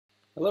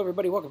Hello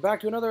everybody, welcome back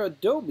to another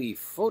Adobe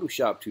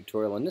Photoshop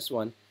tutorial. In this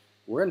one,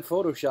 we're in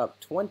Photoshop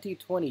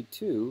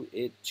 2022.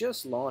 It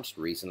just launched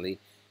recently,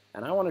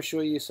 and I want to show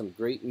you some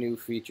great new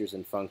features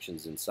and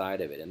functions inside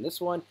of it. In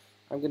this one,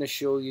 I'm going to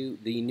show you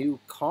the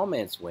new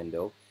comments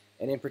window,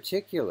 and in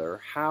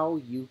particular, how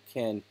you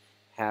can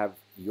have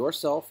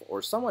yourself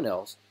or someone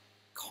else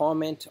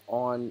comment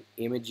on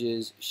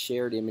images,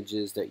 shared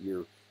images that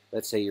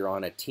let's say you're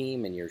on a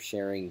team and you're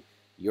sharing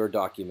your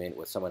document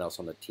with someone else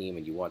on the team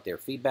and you want their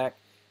feedback.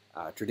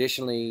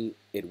 Traditionally,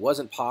 it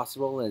wasn't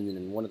possible, and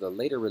in one of the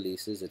later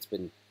releases, it's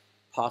been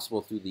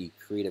possible through the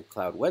Creative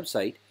Cloud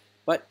website,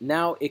 but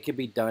now it can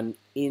be done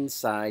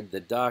inside the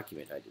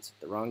document. I just hit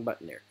the wrong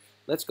button there.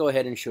 Let's go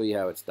ahead and show you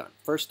how it's done.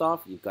 First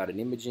off, you've got an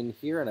image in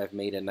here, and I've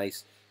made a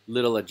nice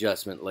little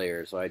adjustment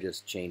layer, so I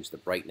just changed the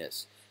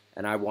brightness,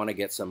 and I want to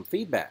get some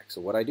feedback.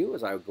 So what I do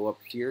is I go up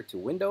here to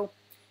Window,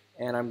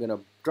 and I'm going to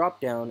drop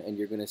down, and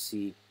you're going to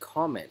see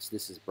Comments.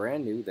 This is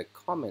brand new, the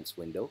Comments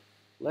window.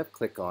 Left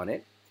click on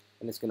it,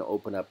 and it's going to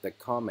open up the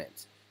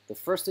comments. The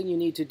first thing you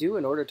need to do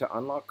in order to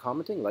unlock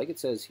commenting, like it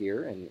says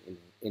here, and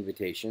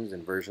invitations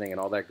and versioning and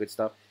all that good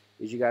stuff,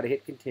 is you got to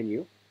hit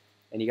continue,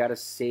 and you got to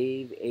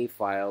save a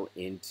file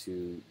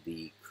into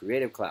the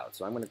Creative Cloud.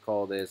 So I'm going to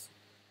call this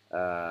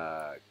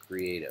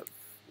Creative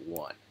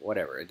 1,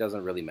 whatever. It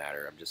doesn't really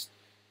matter. I'm just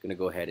going to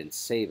go ahead and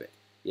save it.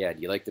 Yeah, do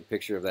you like the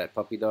picture of that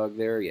puppy dog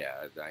there?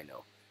 Yeah, I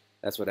know.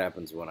 That's what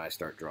happens when I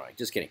start drawing.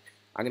 Just kidding.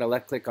 I'm going to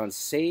left click on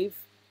Save.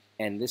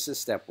 And this is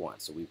step one.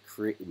 So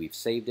we've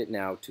saved it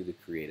now to the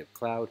Creative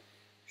Cloud.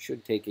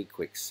 Should take a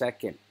quick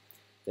second.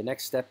 The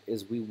next step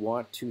is we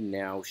want to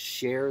now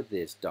share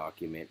this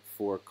document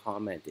for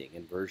commenting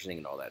and versioning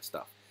and all that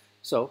stuff.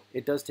 So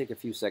it does take a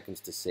few seconds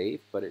to save,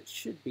 but it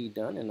should be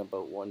done in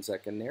about 1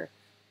 second there.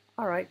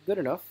 All right, good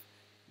enough.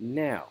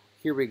 Now,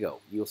 here we go.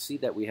 You'll see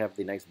that we have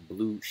the nice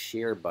blue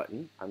share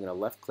button. I'm going to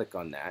left click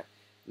on that,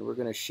 and we're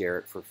going to share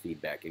it for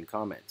feedback and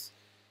comments.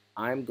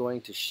 I'm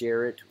going to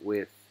share it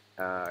with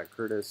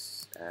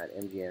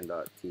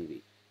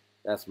Curtis@mgn.tv.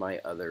 That's my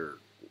other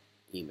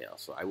email.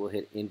 So I will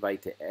hit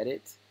invite to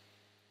edit,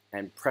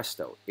 and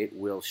presto, it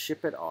will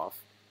ship it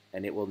off,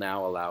 and it will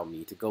now allow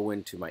me to go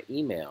into my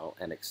email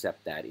and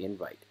accept that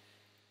invite.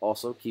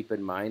 Also, keep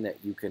in mind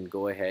that you can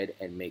go ahead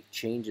and make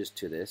changes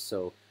to this.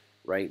 So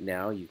right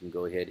now you can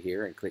go ahead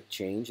here and click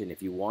change, and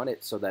if you want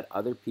it so that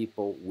other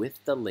people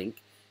with the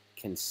link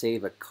can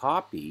save a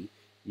copy,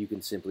 you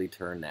can simply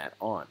turn that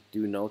on.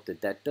 Do note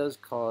that that does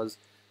cause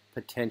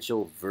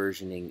potential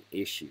versioning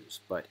issues,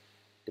 but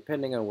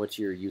depending on what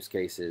your use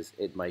case is,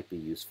 it might be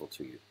useful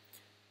to you.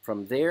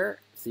 From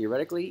there,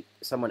 theoretically,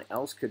 someone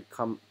else could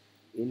come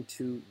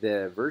into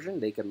the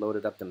version. They could load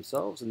it up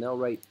themselves, and they'll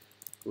write,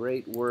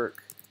 "Great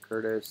work,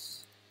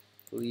 Curtis,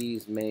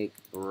 please make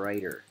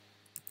brighter,"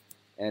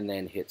 and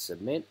then hit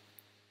submit,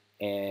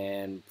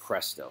 and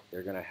presto,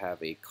 they're going to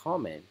have a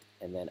comment,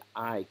 and then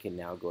I can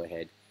now go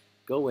ahead,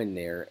 go in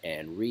there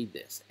and read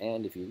this.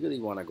 And if you really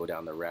want to go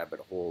down the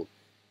rabbit hole,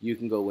 you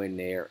can go in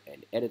there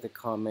and edit the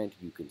comment.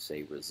 You can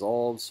say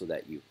resolved so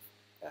that you've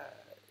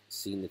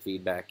seen the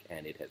feedback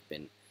and it has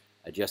been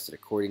adjusted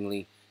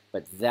accordingly.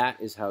 But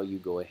that is how you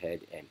go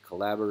ahead and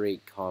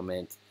collaborate,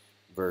 comment,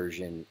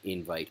 version,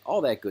 invite, all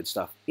that good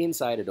stuff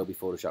inside Adobe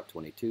Photoshop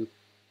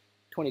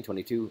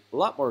 2022. A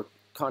lot more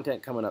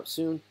content coming up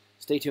soon.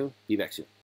 Stay tuned. Be back soon.